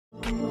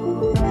It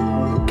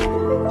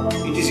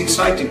is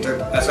exciting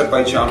that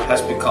Azerbaijan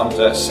has become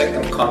the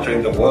second country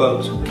in the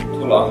world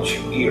to launch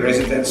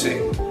e-residency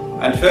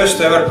and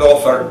first ever to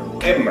offer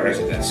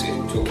m-Residency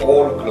to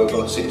all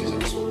global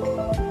citizens.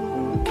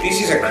 This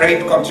is a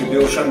great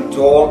contribution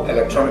to all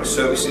electronic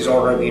services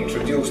already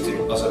introduced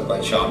in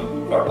Azerbaijan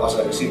for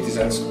Azeri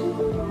citizens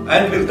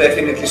and will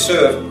definitely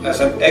serve as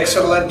an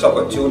excellent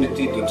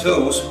opportunity to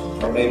those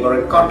from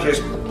neighboring countries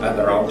and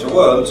around the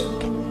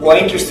world who are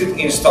interested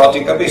in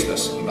starting a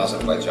business in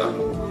Azerbaijan.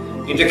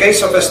 In the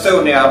case of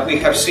Estonia, we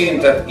have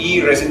seen that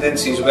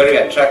e-residency is very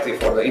attractive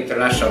for the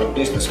international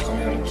business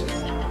community.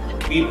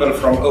 People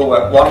from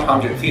over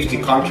 150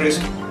 countries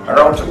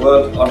around the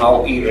world are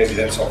now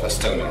e-residents of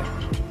Estonia.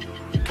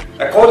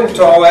 According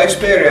to our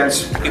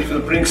experience, it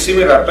will bring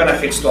similar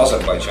benefits to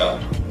Azerbaijan.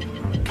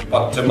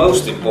 But the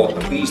most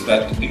important is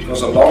that it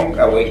was a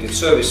long-awaited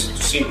service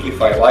to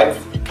simplify life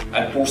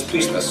and boost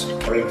business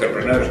for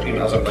entrepreneurs in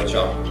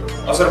Azerbaijan.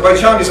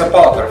 Azerbaijan is a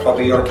partner for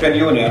the European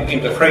Union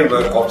in the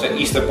framework of the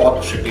Eastern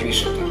Partnership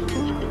Initiative.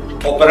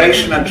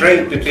 Cooperation and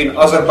trade between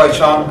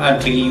Azerbaijan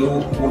and the EU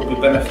will be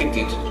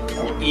benefited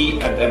from E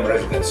and M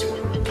residency.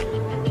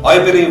 I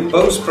believe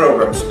both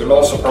programs will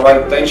also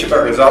provide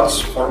tangible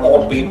results for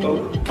all people,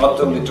 not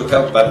only to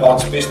help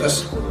advance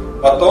business,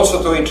 but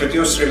also to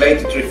introduce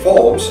related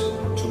reforms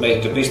to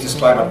make the business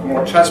climate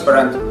more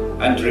transparent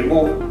and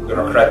remove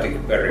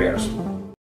bureaucratic barriers.